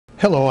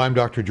Hello, I'm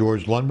Dr.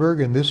 George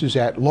Lundberg, and this is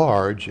At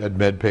Large at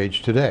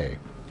MedPage Today.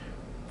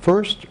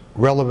 First,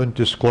 relevant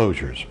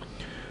disclosures.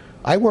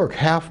 I work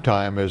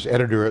half-time as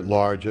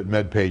editor-at-large at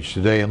MedPage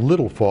Today in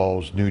Little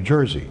Falls, New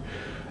Jersey,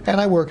 and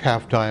I work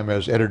half-time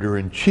as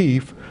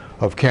editor-in-chief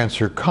of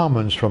Cancer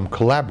Commons from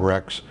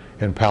CollabRx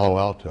in Palo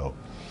Alto.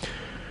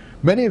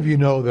 Many of you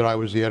know that I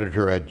was the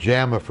editor at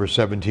JAMA for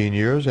 17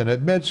 years and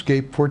at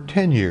Medscape for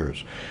 10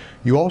 years.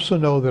 You also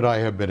know that I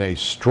have been a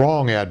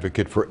strong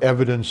advocate for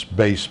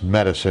evidence-based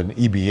medicine,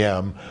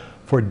 EBM,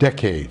 for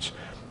decades,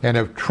 and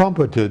have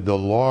trumpeted the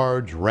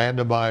large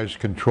randomized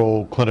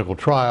controlled clinical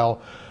trial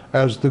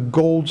as the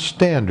gold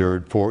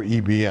standard for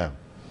EBM.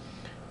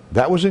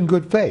 That was in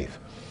good faith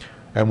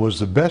and was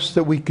the best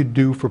that we could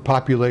do for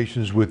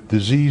populations with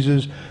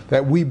diseases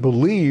that we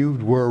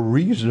believed were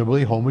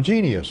reasonably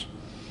homogeneous.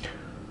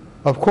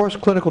 Of course,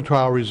 clinical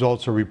trial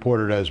results are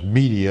reported as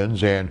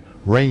medians and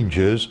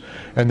ranges,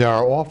 and there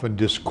are often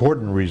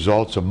discordant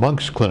results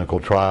amongst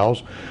clinical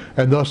trials,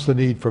 and thus the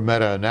need for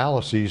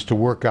meta-analyses to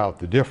work out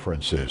the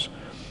differences.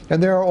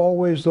 And there are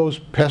always those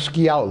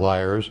pesky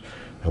outliers,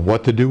 and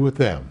what to do with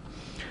them.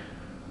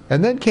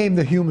 And then came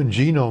the Human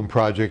Genome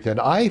Project,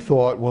 and I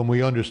thought when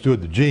we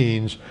understood the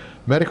genes,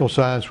 medical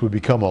science would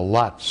become a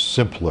lot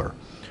simpler.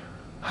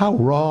 How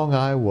wrong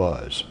I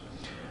was.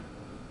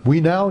 We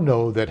now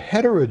know that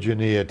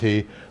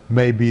heterogeneity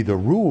may be the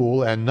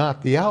rule and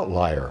not the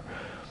outlier,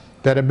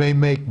 that it may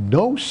make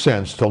no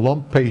sense to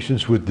lump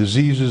patients with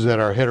diseases that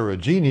are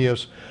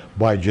heterogeneous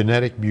by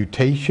genetic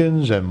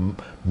mutations and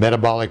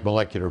metabolic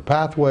molecular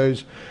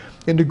pathways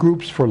into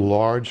groups for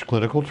large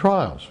clinical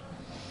trials.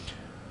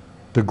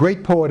 The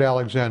great poet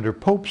Alexander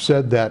Pope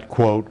said that,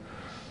 quote,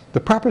 "The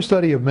proper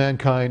study of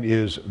mankind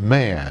is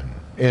man,"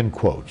 end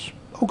quotes.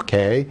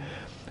 Okay,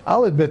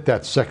 I'll admit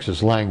that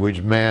sexist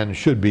language, man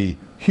should be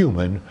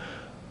human,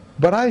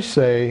 but I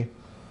say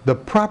the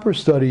proper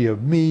study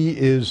of me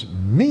is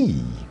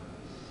me.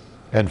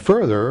 And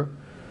further,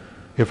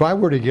 if I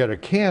were to get a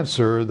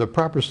cancer, the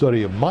proper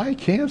study of my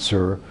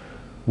cancer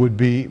would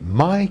be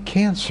my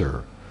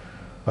cancer,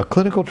 a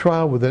clinical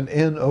trial with an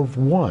N of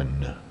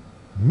 1,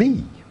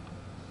 me.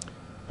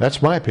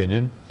 That's my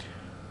opinion.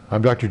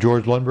 I'm Dr.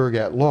 George Lundberg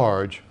at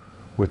Large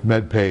with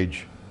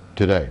MedPage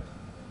Today.